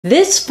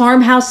This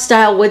farmhouse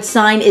style wood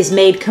sign is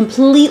made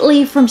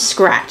completely from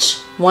scratch.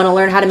 Want to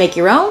learn how to make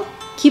your own?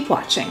 Keep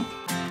watching.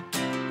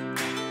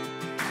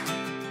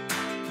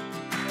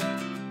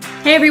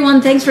 Hey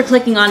everyone, thanks for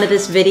clicking onto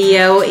this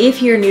video.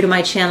 If you're new to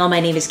my channel,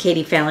 my name is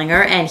Katie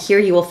Fallinger, and here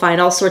you will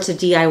find all sorts of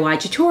DIY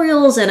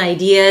tutorials and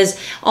ideas,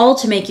 all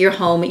to make your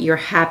home your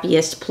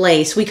happiest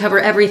place. We cover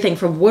everything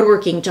from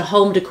woodworking to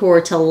home decor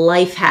to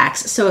life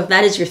hacks. So if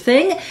that is your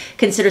thing,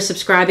 consider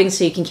subscribing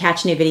so you can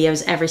catch new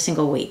videos every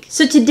single week.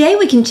 So today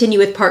we continue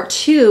with part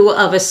 2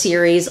 of a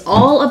series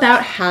all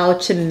about how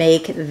to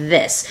make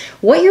this.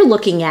 What you're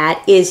looking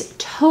at is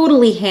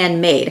totally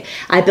handmade.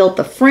 I built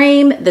the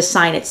frame, the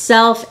sign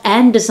itself,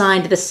 and designed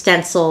the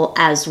stencil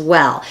as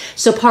well.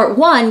 So part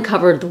 1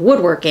 covered the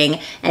woodworking,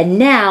 and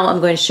now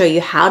I'm going to show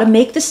you how to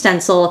make the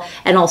stencil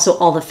and also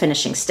all the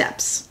finishing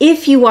steps.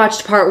 If you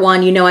watched part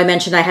 1, you know I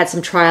mentioned I had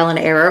some trial and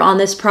error on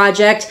this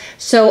project,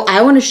 so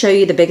I want to show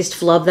you the biggest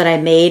flub that I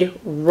made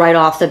right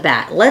off the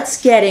bat.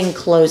 Let's get in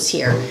close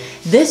here.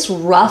 This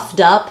roughed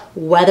up,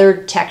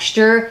 weathered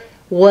texture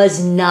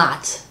was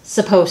not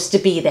supposed to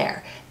be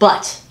there,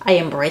 but I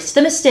embraced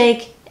the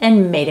mistake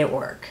and made it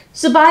work.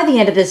 So by the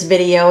end of this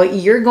video,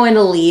 you're going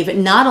to leave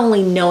not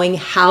only knowing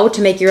how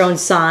to make your own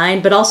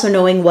sign, but also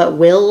knowing what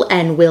will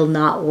and will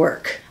not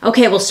work.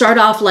 Okay, we'll start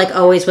off like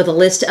always with a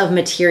list of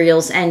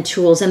materials and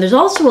tools, and there's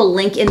also a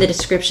link in the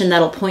description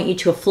that'll point you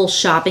to a full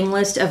shopping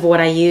list of what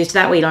I used.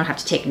 That way you don't have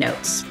to take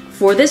notes.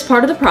 For this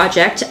part of the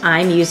project,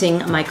 I'm using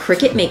my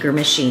Cricut Maker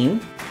machine,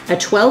 a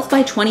 12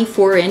 by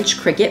 24 inch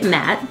Cricut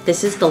mat.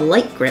 This is the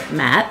light grip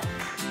mat.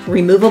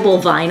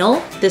 Removable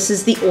vinyl. This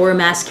is the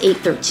Oramask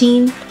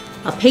 813.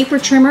 A paper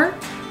trimmer,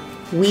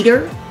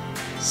 weeder,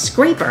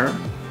 scraper,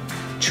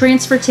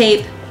 transfer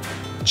tape,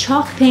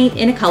 chalk paint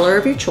in a color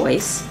of your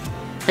choice,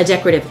 a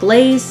decorative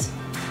glaze,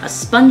 a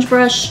sponge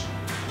brush,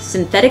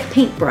 synthetic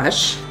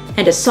paintbrush,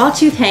 and a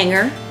sawtooth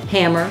hanger,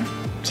 hammer,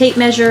 tape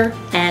measure,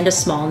 and a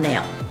small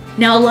nail.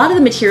 Now, a lot of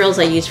the materials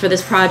I use for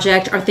this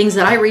project are things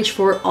that I reach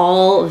for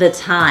all the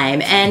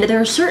time, and there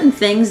are certain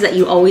things that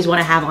you always want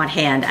to have on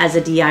hand as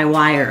a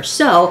DIYer.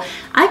 So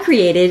I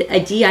created a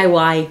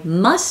DIY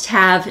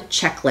must-have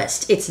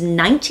checklist. It's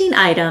 19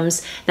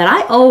 items that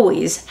I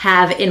always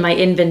have in my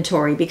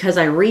inventory because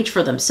I reach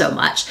for them so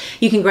much.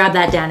 You can grab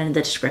that down in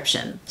the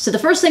description. So the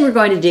first thing we're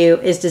going to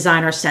do is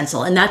design our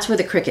stencil, and that's where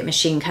the Cricut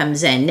machine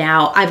comes in.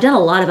 Now, I've done a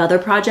lot of other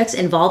projects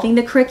involving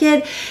the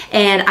Cricut,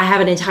 and I have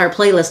an entire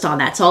playlist on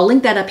that. So I'll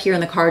link that up here in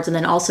the cards and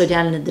then also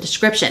down in the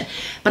description.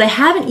 But I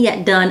haven't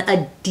yet done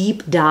a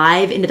deep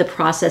dive into the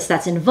process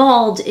that's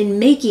involved in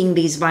making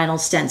these vinyl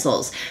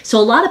stencils. So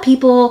a lot of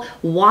people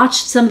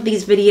watched some of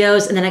these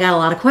videos, and then I got a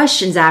lot of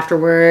questions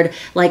afterward,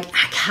 like,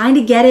 I kind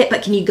of get it,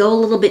 but can you go a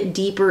little bit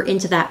deeper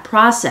into that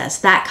process,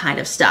 that kind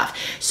of stuff.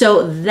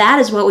 So that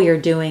is what we are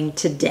doing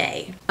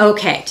today.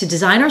 Okay, to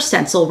design our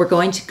stencil, we're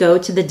going to go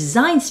to the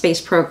Design Space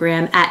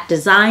program at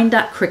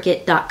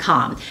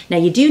design.cricut.com. Now,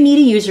 you do need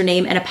a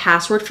username and a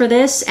password for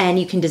this, and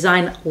you can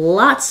design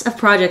lots of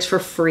projects for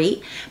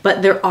free,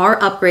 but there are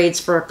upgrades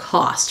for a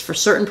cost for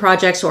certain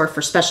projects or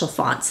for special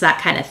fonts,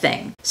 that kind of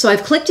thing. So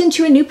I've clicked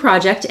into a new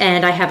project,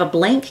 and I have a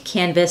blank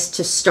canvas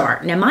to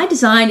start. Now, my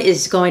design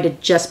is going to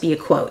just be a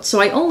quote, so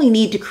I only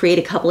need to create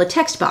a couple of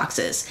text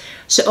boxes.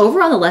 So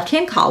over on the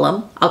left-hand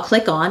column, I'll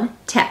click on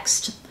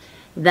text.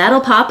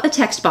 That'll pop a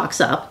text box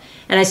up,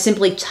 and I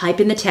simply type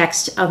in the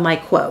text of my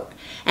quote.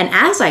 And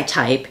as I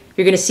type,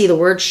 you're going to see the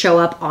words show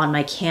up on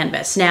my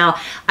canvas. Now,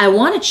 I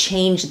want to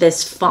change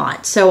this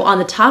font. So on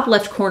the top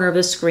left corner of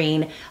the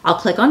screen, I'll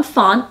click on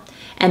font,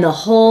 and the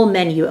whole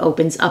menu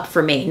opens up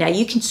for me. Now,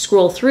 you can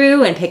scroll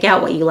through and pick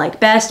out what you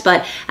like best,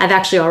 but I've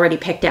actually already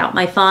picked out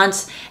my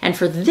fonts. And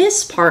for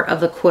this part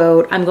of the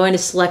quote, I'm going to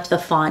select the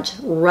font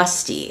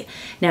Rusty.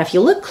 Now, if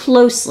you look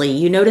closely,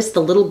 you notice the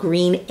little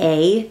green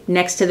A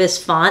next to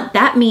this font.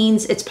 That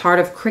means it's part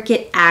of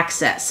Cricut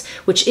Access,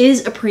 which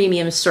is a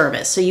premium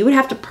service. So you would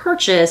have to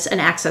purchase an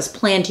Access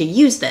plan to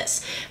use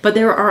this, but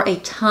there are a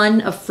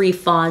ton of free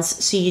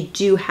fonts, so you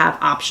do have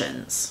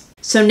options.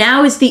 So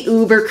now is the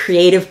uber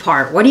creative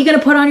part. What are you going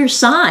to put on your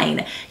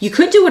sign? You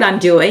could do what I'm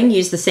doing,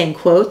 use the same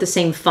quote, the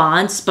same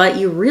fonts, but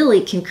you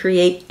really can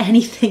create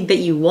anything that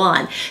you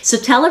want. So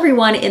tell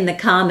everyone in the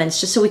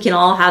comments, just so we can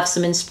all have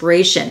some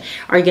inspiration.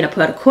 Are you going to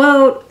put a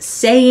quote,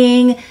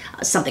 saying,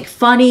 something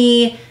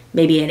funny,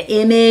 maybe an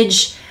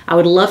image? I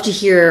would love to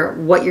hear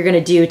what you're going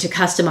to do to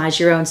customize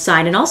your own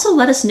sign, and also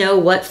let us know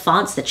what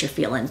fonts that you're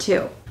feeling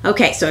too.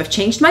 Okay, so I've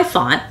changed my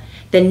font.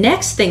 The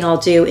next thing I'll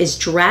do is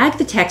drag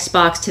the text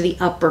box to the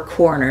upper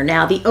corner.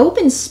 Now, the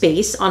open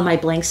space on my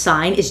blank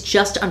sign is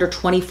just under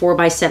 24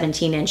 by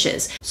 17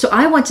 inches. So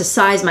I want to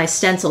size my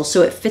stencil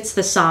so it fits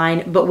the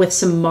sign, but with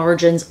some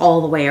margins all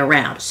the way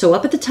around. So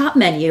up at the top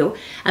menu,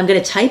 I'm going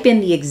to type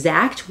in the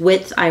exact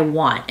width I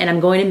want, and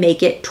I'm going to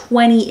make it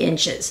 20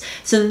 inches.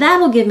 So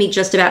that'll give me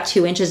just about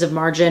 2 inches of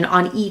margin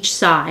on each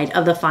side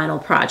of the final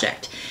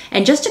project.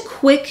 And just a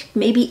quick,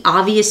 maybe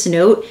obvious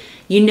note,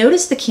 You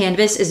notice the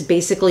canvas is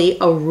basically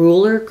a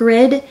ruler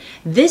grid.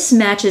 This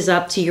matches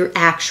up to your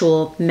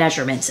actual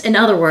measurements. In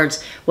other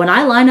words, when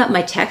I line up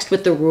my text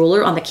with the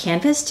ruler on the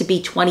canvas to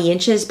be 20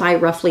 inches by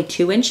roughly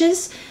 2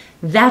 inches,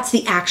 that's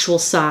the actual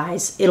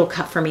size it'll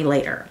cut for me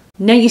later.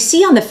 Now you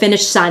see on the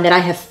finished sign that I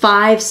have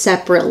 5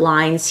 separate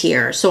lines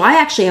here. So I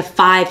actually have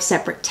 5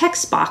 separate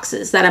text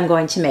boxes that I'm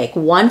going to make.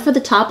 One for the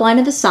top line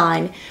of the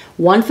sign,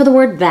 one for the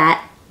word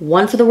that,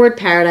 one for the word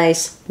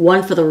paradise,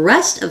 one for the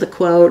rest of the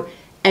quote,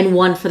 and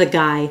one for the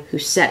guy who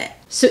said it.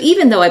 So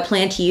even though I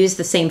plan to use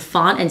the same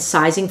font and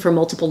sizing for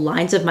multiple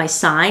lines of my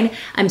sign,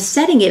 I'm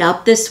setting it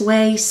up this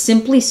way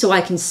simply so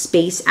I can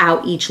space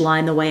out each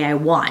line the way I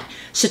want.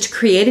 So to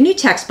create a new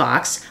text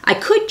box, I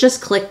could just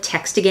click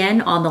text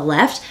again on the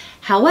left.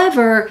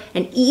 However,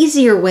 an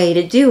easier way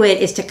to do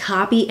it is to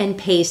copy and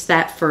paste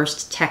that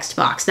first text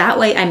box. That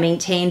way I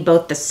maintain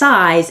both the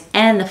size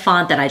and the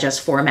font that I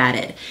just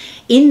formatted.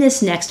 In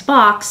this next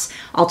box,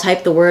 I'll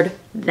type the word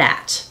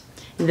that.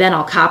 Then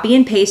I'll copy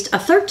and paste a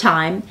third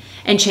time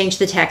and change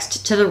the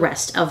text to the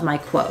rest of my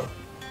quote.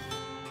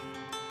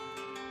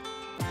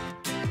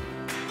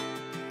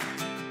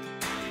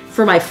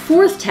 For my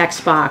fourth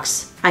text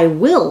box, I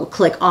will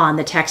click on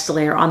the text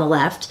layer on the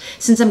left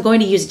since I'm going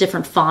to use a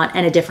different font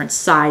and a different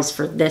size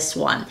for this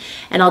one.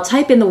 And I'll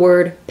type in the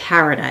word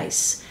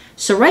paradise.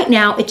 So right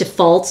now it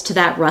defaults to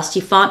that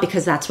rusty font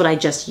because that's what I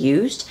just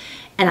used.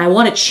 And I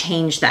want to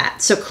change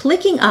that. So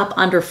clicking up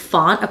under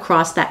font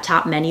across that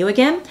top menu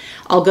again,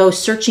 I'll go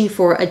searching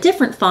for a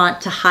different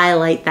font to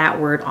highlight that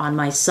word on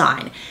my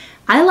sign.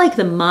 I like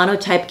the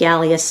Monotype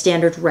Gallia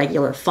standard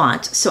regular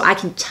font, so I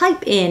can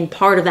type in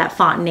part of that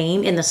font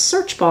name in the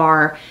search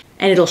bar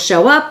and it'll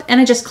show up and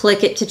I just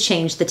click it to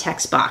change the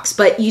text box.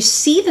 But you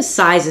see the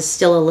size is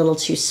still a little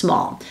too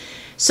small.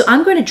 So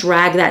I'm going to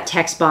drag that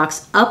text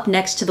box up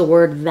next to the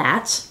word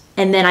that,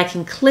 and then I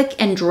can click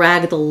and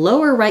drag the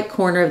lower right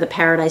corner of the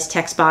Paradise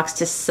text box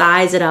to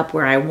size it up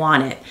where I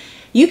want it.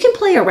 You can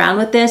play around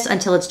with this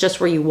until it's just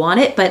where you want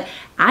it, but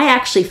I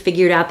actually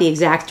figured out the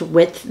exact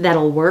width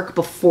that'll work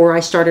before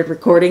I started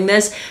recording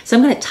this. So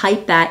I'm going to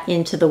type that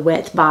into the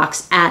width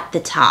box at the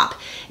top.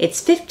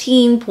 It's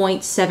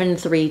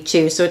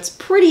 15.732, so it's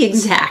pretty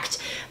exact.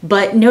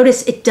 But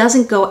notice it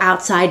doesn't go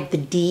outside the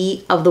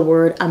D of the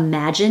word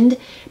imagined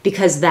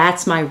because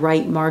that's my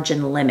right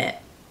margin limit.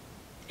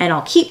 And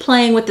I'll keep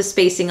playing with the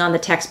spacing on the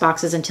text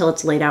boxes until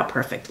it's laid out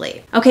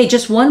perfectly. Okay,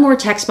 just one more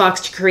text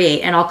box to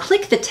create, and I'll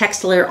click the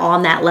text layer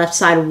on that left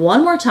side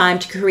one more time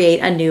to create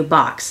a new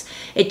box.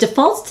 It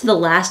defaults to the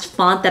last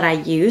font that I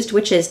used,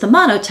 which is the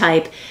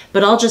Monotype,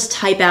 but I'll just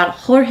type out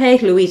Jorge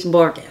Luis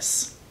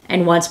Borges.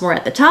 And once more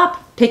at the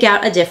top, pick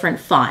out a different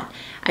font.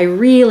 I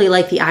really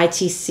like the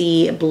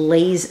ITC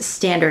Blaze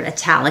Standard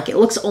Italic. It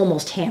looks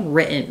almost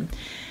handwritten.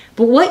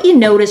 But what you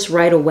notice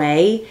right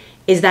away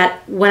is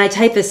that when I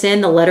type this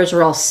in, the letters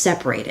are all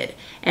separated.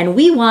 And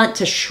we want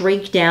to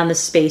shrink down the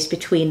space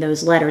between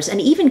those letters and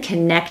even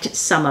connect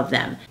some of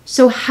them.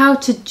 So how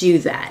to do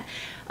that?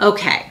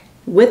 Okay,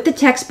 with the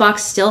text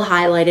box still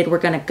highlighted, we're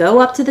going to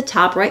go up to the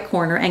top right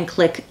corner and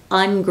click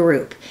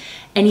Ungroup.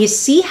 And you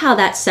see how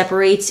that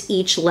separates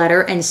each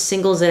letter and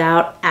singles it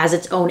out as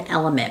its own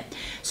element.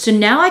 So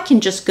now I can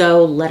just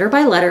go letter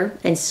by letter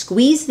and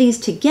squeeze these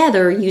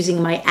together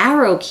using my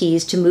arrow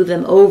keys to move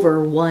them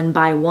over one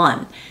by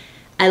one.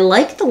 I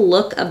like the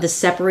look of the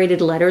separated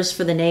letters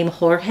for the name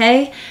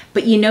Jorge,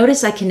 but you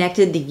notice I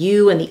connected the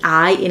U and the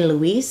I in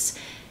Luis.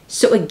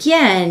 So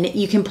again,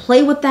 you can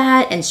play with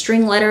that and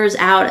string letters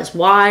out as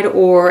wide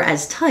or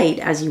as tight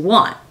as you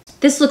want.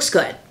 This looks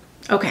good.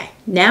 Okay,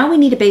 now we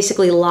need to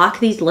basically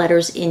lock these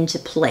letters into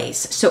place.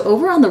 So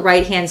over on the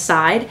right-hand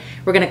side,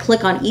 we're going to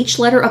click on each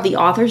letter of the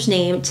author's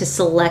name to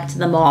select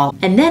them all.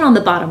 And then on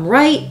the bottom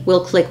right,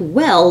 we'll click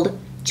Weld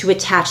to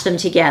attach them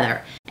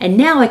together. And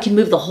now I can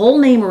move the whole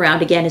name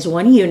around again as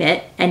one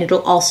unit, and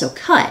it'll also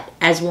cut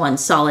as one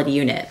solid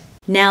unit.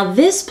 Now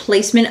this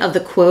placement of the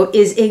quote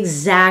is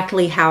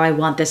exactly how I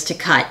want this to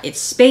cut. It's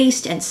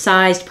spaced and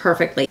sized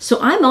perfectly. So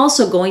I'm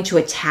also going to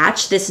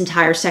attach this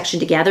entire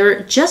section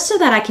together just so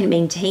that I can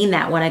maintain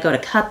that when I go to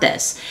cut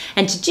this.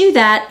 And to do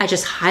that, I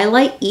just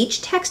highlight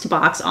each text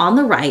box on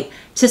the right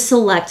to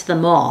select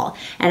them all.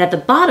 And at the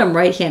bottom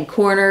right-hand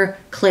corner,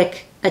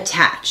 click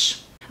Attach.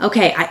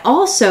 Okay, I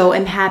also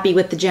am happy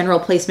with the general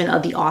placement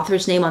of the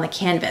author's name on the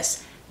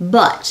canvas,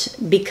 but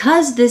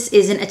because this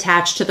isn't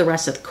attached to the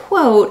rest of the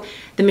quote,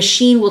 the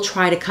machine will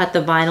try to cut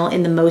the vinyl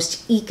in the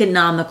most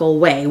economical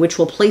way, which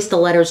will place the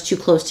letters too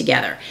close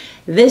together.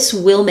 This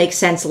will make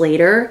sense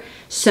later,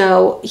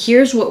 so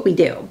here's what we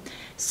do.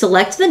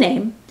 Select the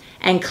name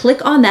and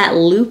click on that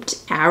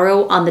looped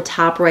arrow on the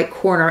top right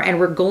corner, and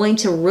we're going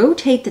to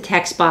rotate the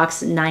text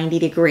box 90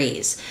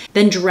 degrees.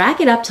 Then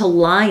drag it up to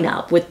line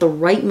up with the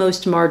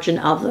rightmost margin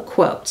of the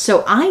quote.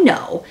 So I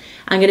know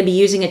I'm going to be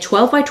using a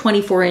 12 by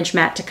 24 inch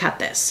mat to cut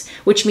this,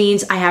 which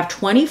means I have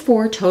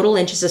 24 total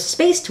inches of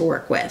space to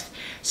work with.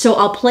 So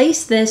I'll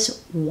place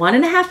this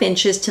 1.5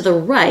 inches to the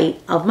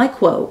right of my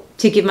quote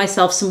to give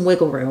myself some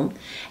wiggle room,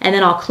 and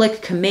then I'll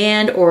click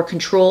Command or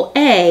Control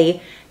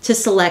A to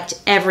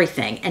select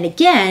everything. And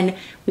again,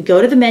 we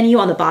go to the menu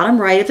on the bottom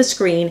right of the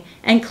screen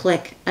and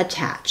click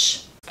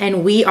Attach.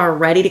 And we are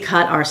ready to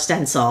cut our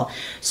stencil.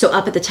 So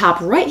up at the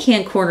top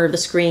right-hand corner of the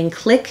screen,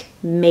 click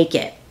Make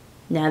It.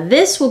 Now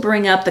this will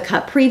bring up the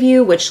cut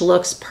preview, which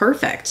looks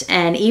perfect.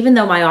 And even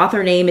though my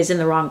author name is in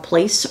the wrong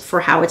place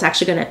for how it's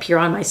actually going to appear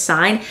on my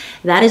sign,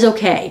 that is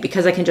okay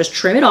because I can just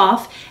trim it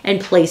off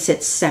and place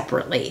it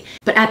separately.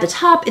 But at the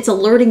top, it's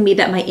alerting me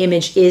that my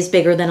image is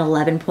bigger than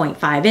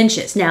 11.5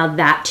 inches. Now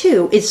that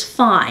too is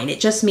fine.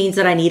 It just means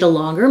that I need a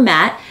longer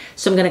mat.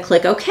 So I'm going to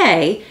click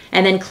OK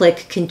and then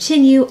click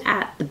Continue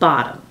at the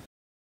bottom.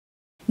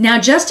 Now,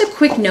 just a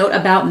quick note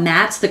about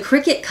mats. The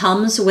Cricut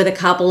comes with a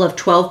couple of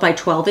 12 by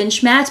 12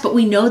 inch mats, but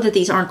we know that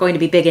these aren't going to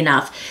be big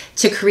enough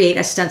to create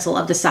a stencil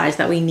of the size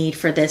that we need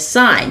for this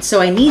sign. So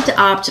I need to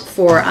opt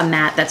for a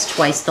mat that's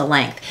twice the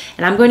length.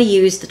 And I'm going to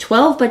use the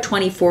 12 by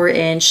 24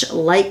 inch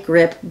light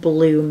grip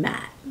blue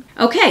mat.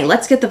 Okay,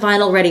 let's get the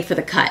vinyl ready for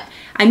the cut.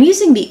 I'm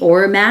using the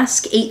Aura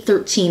Mask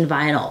 813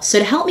 vinyl. So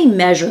to help me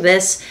measure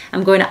this,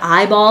 I'm going to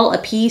eyeball a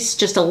piece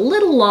just a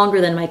little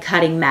longer than my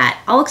cutting mat.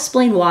 I'll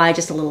explain why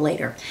just a little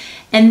later.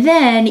 And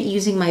then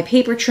using my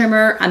paper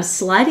trimmer, I'm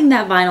sliding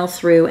that vinyl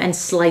through and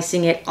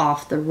slicing it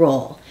off the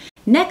roll.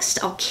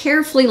 Next, I'll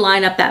carefully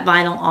line up that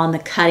vinyl on the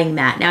cutting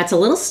mat. Now it's a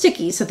little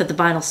sticky so that the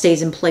vinyl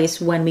stays in place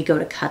when we go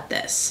to cut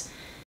this.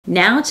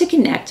 Now to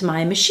connect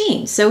my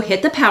machine. So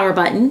hit the power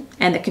button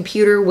and the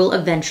computer will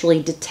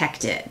eventually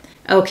detect it.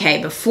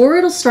 Okay, before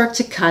it'll start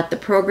to cut, the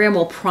program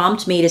will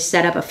prompt me to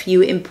set up a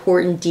few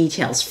important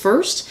details.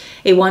 First,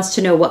 it wants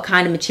to know what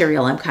kind of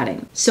material I'm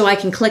cutting. So I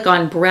can click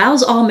on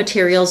Browse All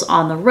Materials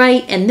on the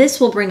right, and this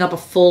will bring up a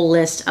full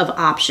list of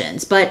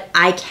options, but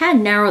I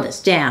can narrow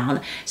this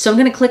down. So I'm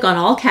going to click on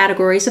all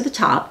categories at the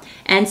top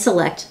and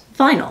select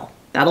Vinyl.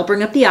 That'll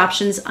bring up the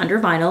options under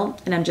Vinyl,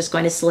 and I'm just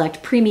going to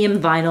select Premium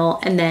Vinyl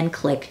and then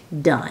click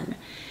Done.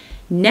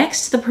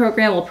 Next, the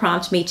program will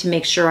prompt me to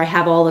make sure I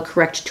have all the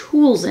correct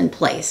tools in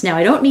place. Now,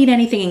 I don't need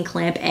anything in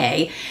clamp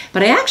A,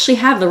 but I actually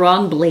have the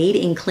wrong blade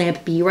in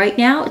clamp B right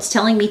now. It's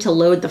telling me to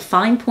load the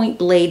fine point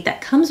blade that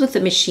comes with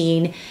the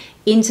machine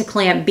into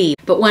clamp B.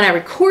 But when I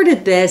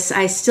recorded this,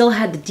 I still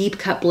had the deep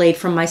cut blade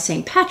from my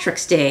St.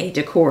 Patrick's Day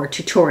decor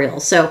tutorial.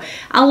 So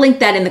I'll link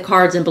that in the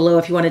cards and below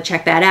if you want to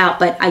check that out,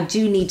 but I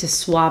do need to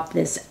swap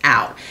this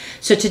out.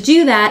 So to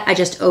do that, I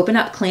just open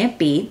up clamp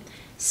B,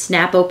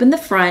 snap open the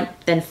front,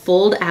 then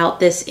fold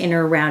out this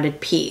inner rounded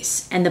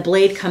piece, and the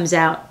blade comes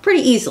out pretty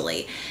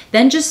easily.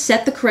 Then just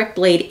set the correct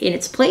blade in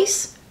its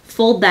place,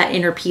 fold that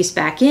inner piece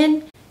back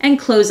in, and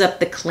close up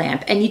the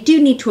clamp. And you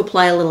do need to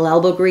apply a little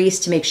elbow grease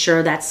to make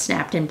sure that's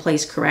snapped in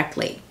place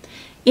correctly.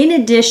 In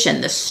addition,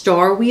 the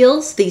star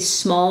wheels, these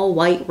small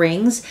white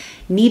rings,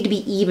 need to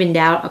be evened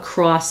out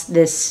across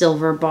this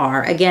silver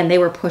bar. Again, they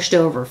were pushed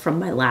over from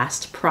my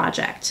last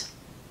project.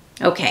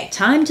 Okay,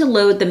 time to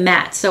load the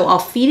mat. So I'll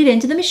feed it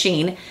into the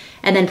machine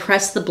and then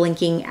press the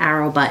blinking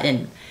arrow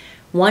button.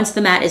 Once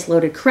the mat is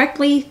loaded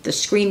correctly, the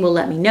screen will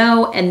let me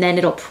know, and then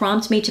it'll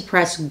prompt me to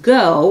press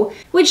go,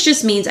 which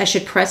just means I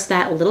should press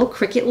that little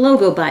Cricut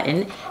logo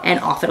button, and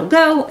off it'll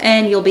go,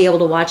 and you'll be able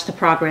to watch the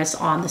progress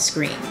on the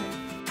screen.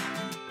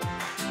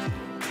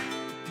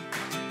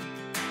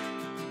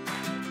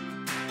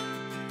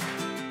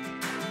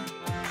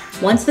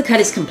 Once the cut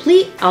is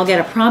complete, I'll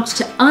get a prompt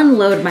to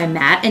unload my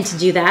mat, and to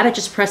do that, I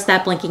just press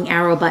that blinking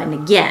arrow button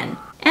again,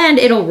 and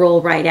it'll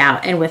roll right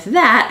out. And with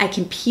that, I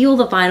can peel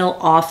the vinyl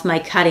off my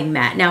cutting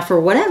mat. Now, for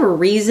whatever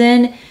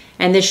reason,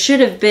 and this should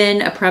have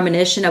been a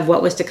premonition of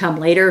what was to come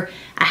later,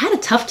 I had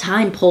a tough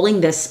time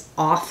pulling this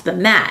off the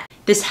mat.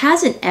 This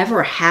hasn't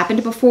ever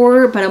happened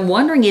before, but I'm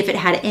wondering if it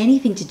had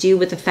anything to do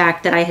with the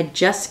fact that I had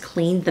just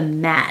cleaned the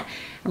mat.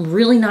 I'm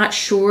really not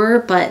sure,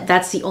 but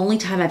that's the only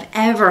time I've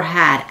ever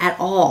had at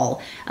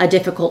all a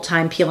difficult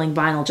time peeling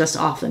vinyl just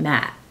off the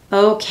mat.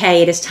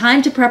 Okay, it is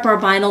time to prep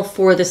our vinyl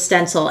for the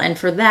stencil, and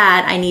for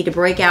that I need to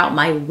break out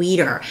my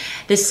weeder.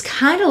 This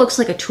kind of looks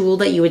like a tool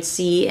that you would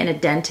see in a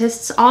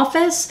dentist's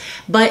office,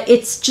 but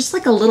it's just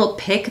like a little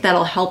pick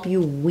that'll help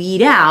you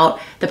weed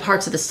out the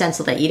parts of the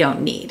stencil that you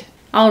don't need.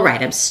 All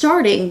right, I'm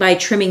starting by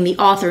trimming the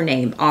author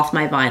name off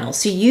my vinyl.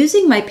 So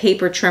using my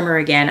paper trimmer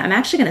again, I'm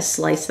actually going to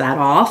slice that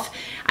off.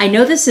 I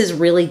know this is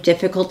really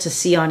difficult to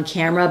see on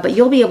camera, but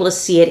you'll be able to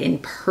see it in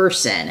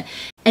person.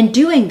 And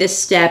doing this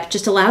step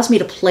just allows me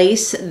to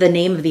place the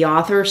name of the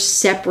author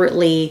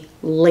separately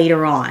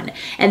later on.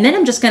 And then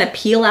I'm just going to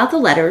peel out the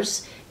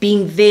letters,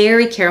 being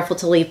very careful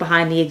to leave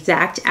behind the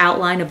exact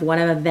outline of what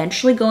I'm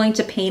eventually going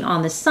to paint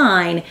on the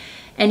sign.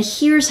 And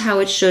here's how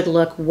it should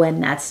look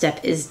when that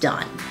step is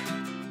done.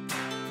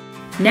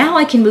 Now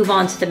I can move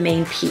on to the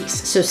main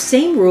piece. So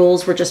same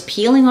rules, we're just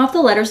peeling off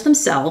the letters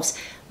themselves,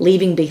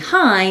 leaving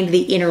behind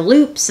the inner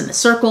loops and the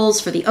circles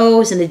for the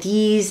O's and the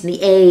D's and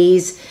the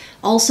A's.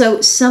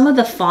 Also, some of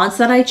the fonts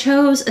that I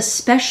chose,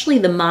 especially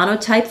the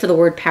monotype for the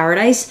word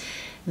paradise,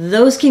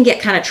 those can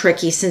get kind of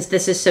tricky since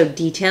this is so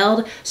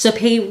detailed, so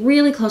pay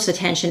really close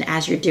attention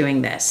as you're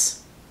doing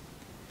this.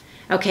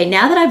 Okay,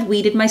 now that I've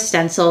weeded my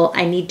stencil,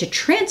 I need to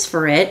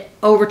transfer it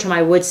over to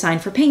my wood sign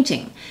for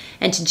painting.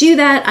 And to do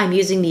that, I'm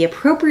using the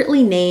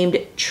appropriately named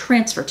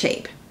transfer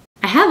tape.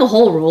 I have a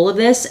whole roll of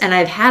this, and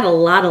I've had a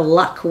lot of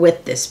luck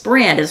with this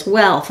brand as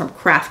well from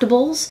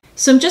Craftables.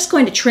 So I'm just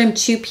going to trim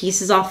 2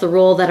 pieces off the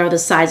roll that are the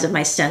size of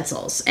my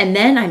stencils. And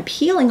then I'm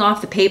peeling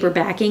off the paper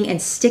backing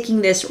and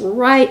sticking this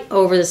right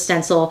over the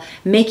stencil,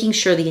 making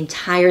sure the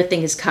entire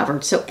thing is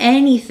covered. So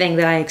anything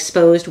that I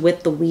exposed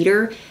with the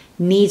weeder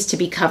needs to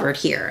be covered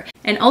here.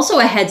 And also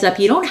a heads up,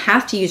 you don't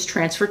have to use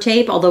transfer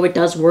tape, although it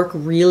does work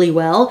really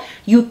well.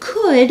 You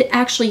could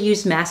actually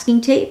use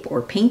masking tape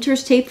or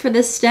painter's tape for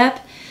this step.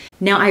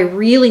 Now I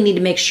really need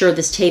to make sure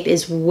this tape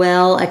is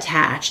well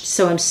attached,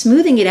 so I'm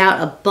smoothing it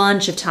out a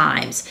bunch of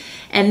times.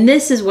 And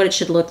this is what it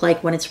should look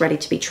like when it's ready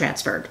to be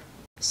transferred.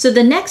 So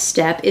the next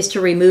step is to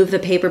remove the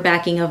paper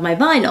backing of my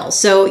vinyl.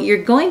 So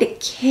you're going to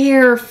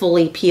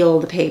carefully peel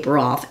the paper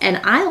off, and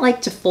I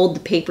like to fold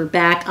the paper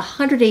back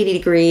 180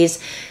 degrees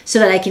so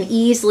that I can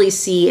easily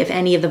see if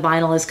any of the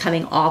vinyl is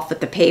coming off with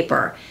the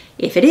paper.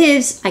 If it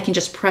is, I can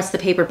just press the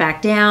paper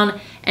back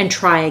down and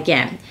try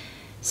again.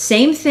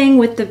 Same thing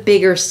with the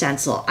bigger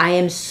stencil. I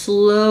am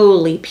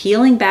slowly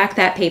peeling back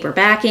that paper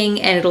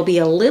backing, and it'll be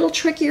a little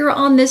trickier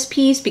on this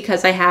piece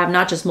because I have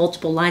not just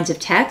multiple lines of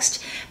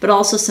text, but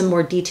also some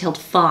more detailed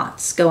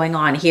fonts going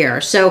on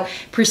here. So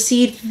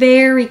proceed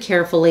very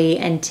carefully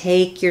and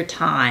take your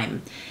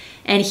time.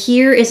 And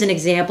here is an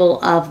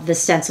example of the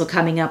stencil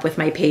coming up with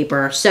my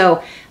paper.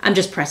 So I'm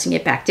just pressing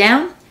it back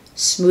down,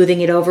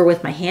 smoothing it over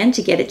with my hand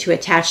to get it to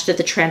attach to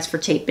the transfer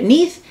tape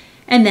beneath,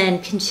 and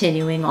then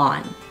continuing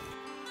on.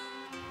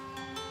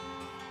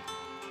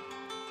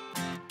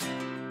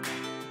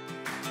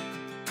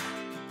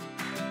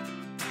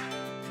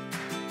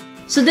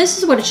 So this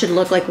is what it should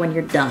look like when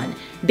you're done.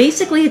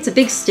 Basically, it's a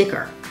big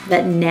sticker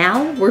that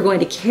now we're going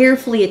to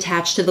carefully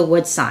attach to the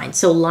wood sign.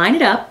 So line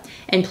it up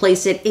and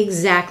place it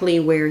exactly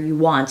where you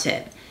want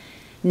it.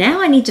 Now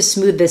I need to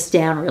smooth this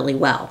down really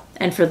well.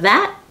 And for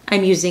that,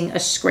 I'm using a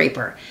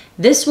scraper.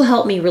 This will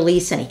help me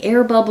release any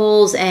air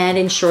bubbles and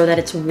ensure that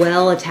it's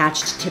well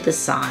attached to the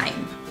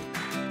sign.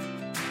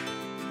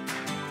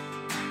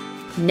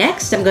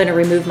 Next, I'm going to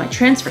remove my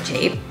transfer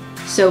tape.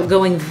 So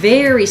going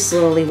very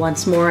slowly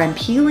once more, I'm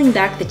peeling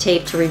back the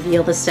tape to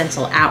reveal the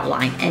stencil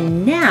outline.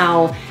 And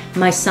now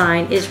my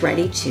sign is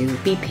ready to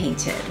be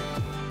painted.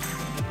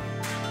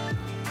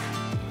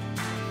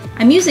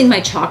 I'm using my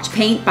chalked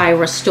paint by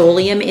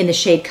Rust-Oleum in the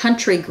shade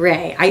Country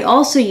Gray. I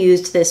also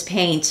used this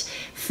paint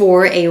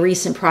for a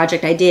recent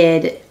project I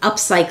did,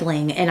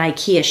 upcycling an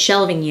IKEA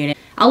shelving unit.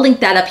 I'll link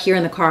that up here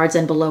in the cards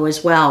and below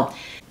as well.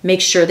 Make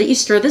sure that you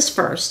stir this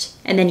first,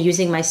 and then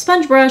using my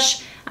sponge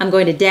brush, I'm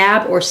going to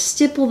dab or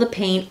stipple the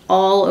paint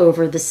all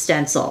over the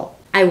stencil.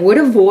 I would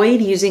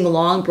avoid using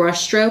long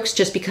brush strokes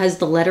just because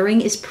the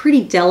lettering is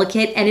pretty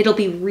delicate and it'll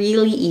be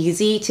really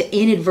easy to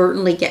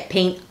inadvertently get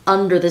paint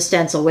under the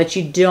stencil, which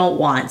you don't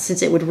want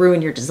since it would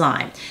ruin your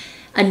design.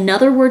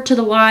 Another word to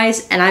the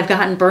wise, and I've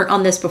gotten burnt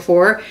on this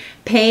before,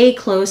 pay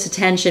close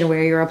attention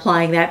where you're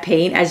applying that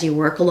paint as you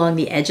work along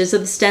the edges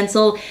of the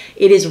stencil.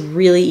 It is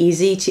really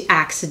easy to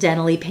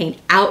accidentally paint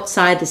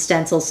outside the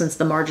stencil since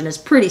the margin is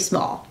pretty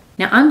small.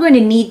 Now I'm going to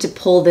need to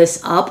pull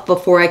this up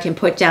before I can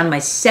put down my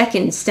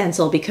second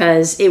stencil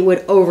because it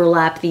would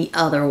overlap the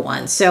other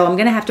one. So I'm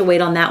going to have to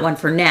wait on that one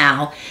for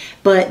now.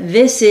 But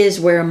this is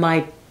where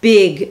my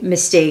big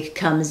mistake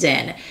comes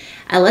in.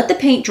 I let the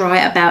paint dry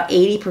about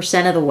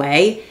 80% of the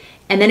way,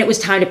 and then it was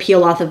time to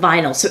peel off the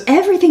vinyl. So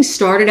everything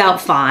started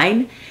out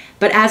fine,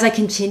 but as I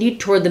continued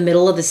toward the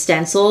middle of the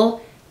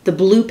stencil, the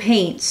blue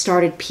paint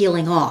started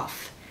peeling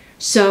off.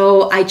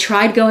 So I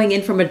tried going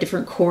in from a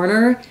different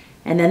corner,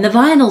 and then the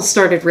vinyl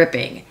started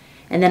ripping.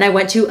 And then I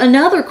went to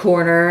another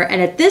corner,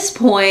 and at this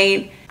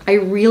point, I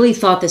really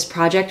thought this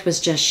project was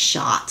just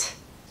shot.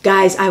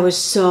 Guys, I was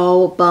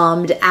so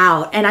bummed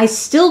out, and I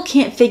still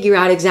can't figure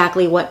out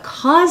exactly what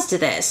caused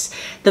this.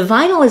 The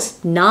vinyl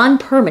is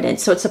non-permanent,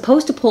 so it's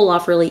supposed to pull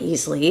off really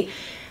easily.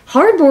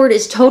 Hardboard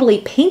is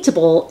totally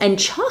paintable, and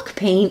chalk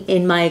paint,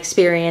 in my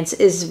experience,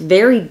 is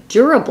very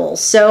durable.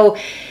 So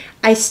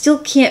I still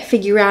can't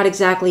figure out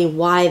exactly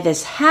why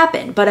this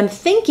happened, but I'm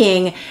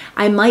thinking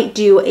I might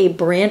do a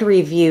brand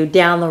review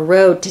down the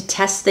road to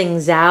test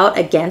things out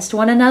against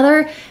one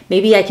another.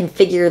 Maybe I can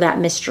figure that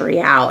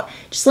mystery out.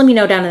 Just let me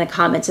know down in the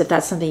comments if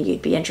that's something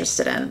you'd be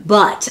interested in.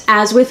 But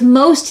as with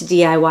most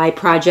DIY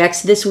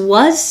projects, this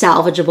was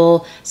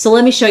salvageable, so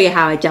let me show you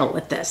how I dealt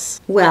with this.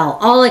 Well,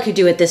 all I could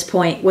do at this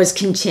point was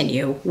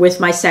continue with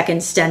my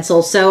second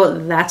stencil, so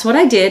that's what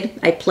I did.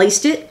 I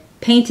placed it,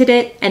 painted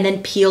it, and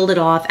then peeled it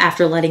off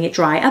after letting it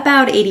dry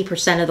about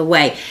 80% of the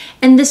way.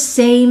 And the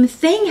same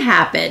thing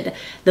happened.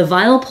 The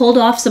vinyl pulled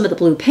off some of the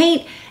blue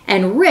paint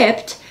and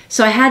ripped,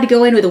 so I had to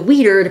go in with a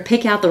weeder to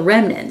pick out the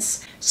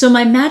remnants. So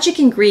my magic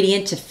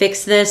ingredient to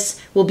fix this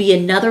will be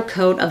another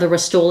coat of the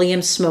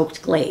Rust-Oleum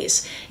smoked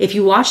glaze. If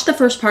you watched the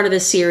first part of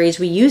this series,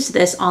 we used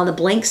this on the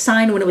blank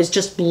sign when it was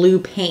just blue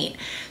paint.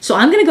 So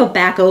I'm gonna go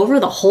back over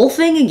the whole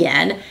thing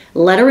again,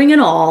 lettering and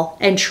all,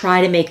 and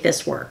try to make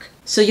this work.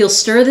 So you'll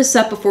stir this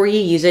up before you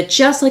use it,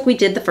 just like we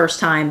did the first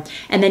time,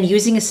 and then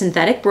using a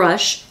synthetic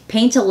brush,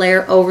 paint a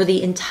layer over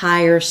the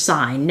entire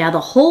sign. Now the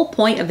whole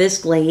point of this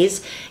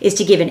glaze is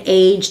to give an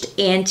aged,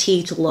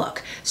 antiqued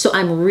look. So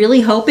I'm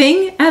really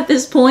hoping at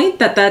this point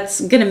that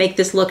that's gonna make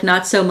this look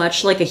not so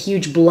much like a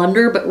huge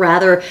blunder, but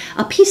rather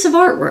a piece of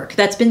artwork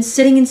that's been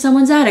sitting in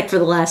someone's attic for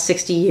the last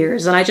 60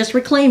 years, and I just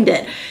reclaimed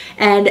it.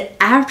 And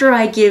after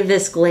I give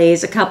this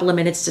glaze a couple of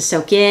minutes to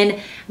soak in,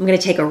 I'm gonna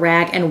take a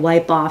rag and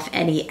wipe off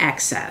any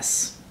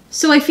excess.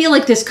 So I feel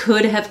like this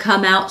could have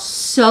come out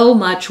so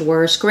much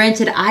worse.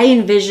 Granted, I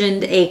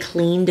envisioned a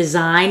clean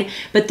design,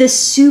 but this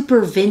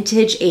super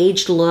vintage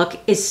aged look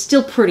is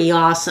still pretty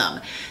awesome.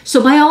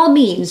 So by all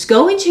means,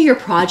 go into your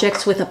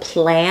projects with a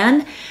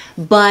plan,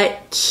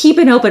 but keep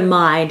an open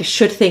mind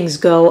should things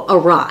go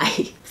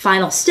awry.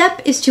 Final step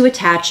is to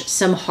attach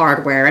some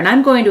hardware, and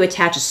I'm going to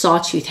attach a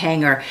sawtooth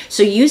hanger.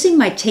 So using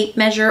my tape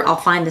measure, I'll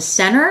find the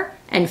center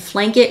and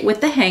flank it with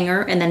the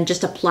hanger, and then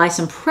just apply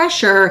some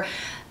pressure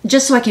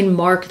just so I can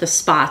mark the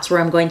spots where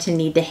I'm going to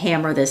need to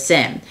hammer this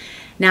in.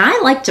 Now I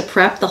like to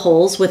prep the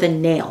holes with a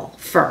nail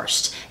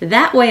first.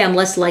 That way I'm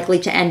less likely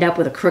to end up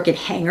with a crooked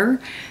hanger.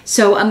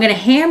 So I'm gonna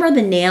hammer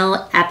the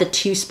nail at the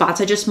 2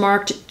 spots I just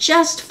marked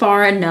just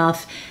far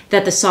enough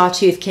that the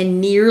sawtooth can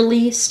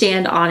nearly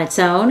stand on its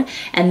own.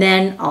 And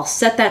then I'll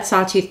set that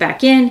sawtooth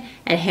back in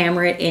and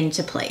hammer it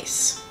into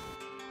place.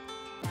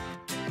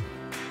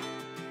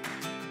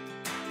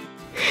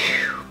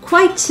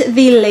 Quite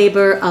the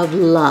labor of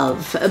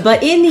love,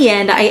 but in the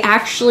end, I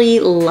actually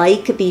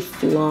like the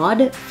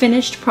flawed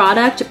finished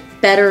product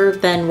better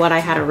than what I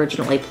had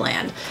originally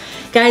planned.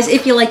 Guys,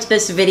 if you liked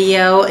this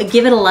video,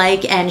 give it a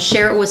like and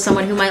share it with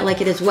someone who might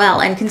like it as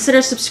well. And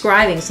consider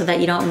subscribing so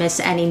that you don't miss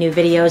any new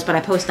videos, but I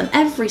post them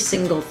every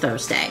single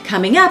Thursday.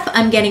 Coming up,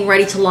 I'm getting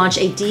ready to launch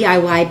a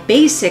DIY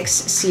basics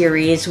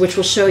series, which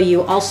will show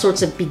you all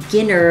sorts of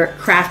beginner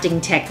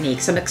crafting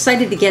techniques. I'm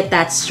excited to get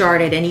that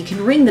started, and you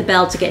can ring the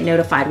bell to get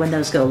notified when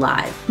those go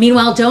live.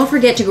 Meanwhile, don't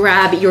forget to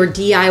grab your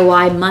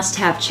DIY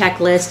must-have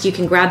checklist. You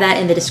can grab that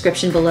in the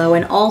description below,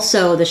 and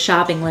also the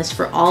shopping list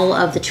for all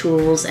of the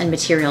tools and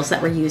materials that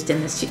were used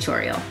in this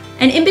tutorial.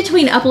 And in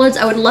between uploads,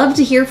 I would love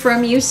to hear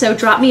from you, so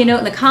drop me a note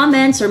in the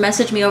comments or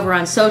message me over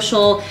on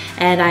social,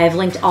 and I have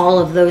linked all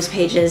of those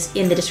pages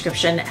in the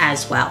description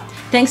as well.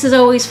 Thanks as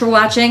always for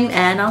watching,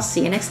 and I'll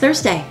see you next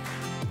Thursday.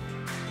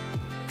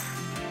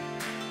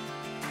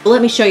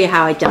 Let me show you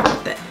how I dealt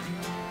with it.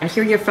 And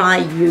here you're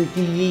fine.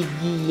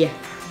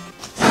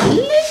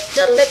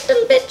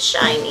 Little bit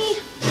shiny.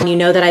 You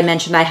know that I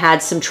mentioned I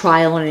had some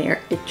trial and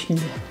error. What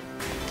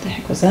the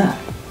heck was that?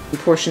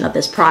 Portion of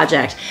this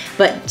project,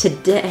 but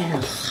today,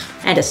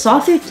 and a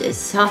sawtooth,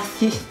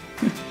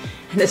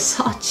 and a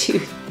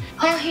sawtooth.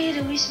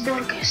 Jorge Luis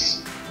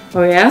Borges.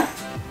 Oh yeah?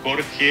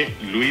 Jorge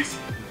Luis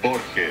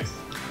Borges.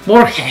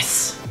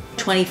 Borges.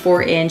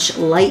 24-inch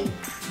light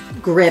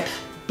grip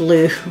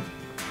blue.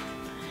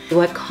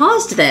 What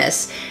caused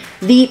this?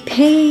 The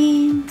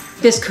pain.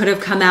 This could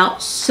have come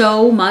out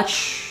so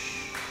much